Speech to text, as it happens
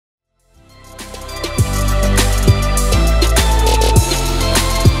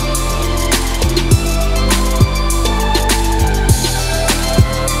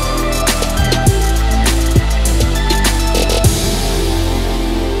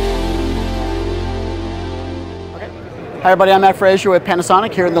Hi everybody, I'm Matt Frazer with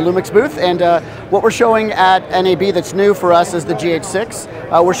Panasonic here in the Lumix booth, and what we're showing at NAB that's new for us is the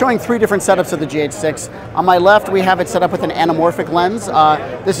GH6. We're showing three different setups of the GH6. On my left we have it set up with an anamorphic lens.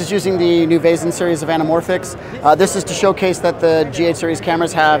 This is using the new Vazen series of anamorphics. This is to showcase that the GH series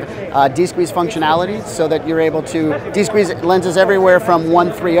cameras have de-squeeze functionality, so that you're able to de-squeeze lenses everywhere from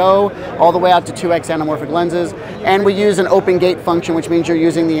 1.30 all the way out to 2x anamorphic lenses. And we use an open gate function, which means you're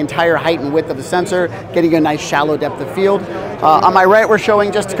using the entire height and width of the sensor, getting a nice shallow depth of field. On my right, we're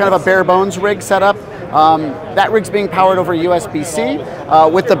showing just kind of a bare bones rig setup. That rig's being powered over USB-C.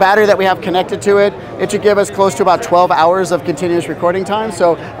 With the battery that we have connected to it, it should give us close to about 12 hours of continuous recording time,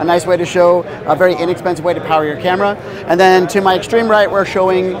 so a nice way to show a very inexpensive way to power your camera. And then to my extreme right, we're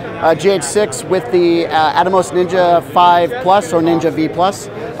showing GH6 with the ATOMOS Ninja V Plus or Ninja V Plus.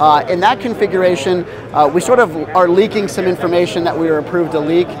 In that configuration, we sort of are leaking some information that we were approved to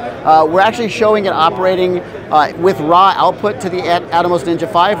leak. We're actually showing it operating with raw output to the ATOMOS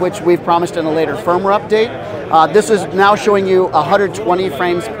Ninja V, which we've promised in a later firmware update. This is now showing you 120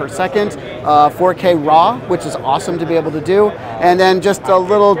 frames per second, 4K raw, which is awesome to be able to do. And then just a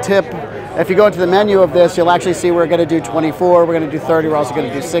little tip, if you go into the menu of this, you'll actually see we're going to do 24, we're going to do 30, we're also going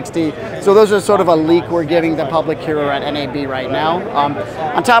to do 60. So those are sort of a leak we're giving the public here at NAB right now.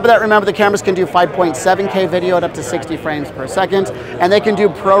 On top of that, remember the cameras can do 5.7K video at up to 60 frames per second, and they can do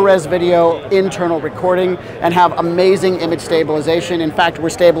ProRes video internal recording and have amazing image stabilization. In fact, we're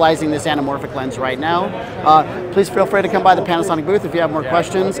stabilizing this anamorphic lens right now. Please feel free to come by the Panasonic booth if you have more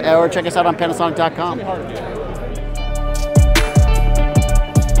questions, or check us out on Panasonic.com.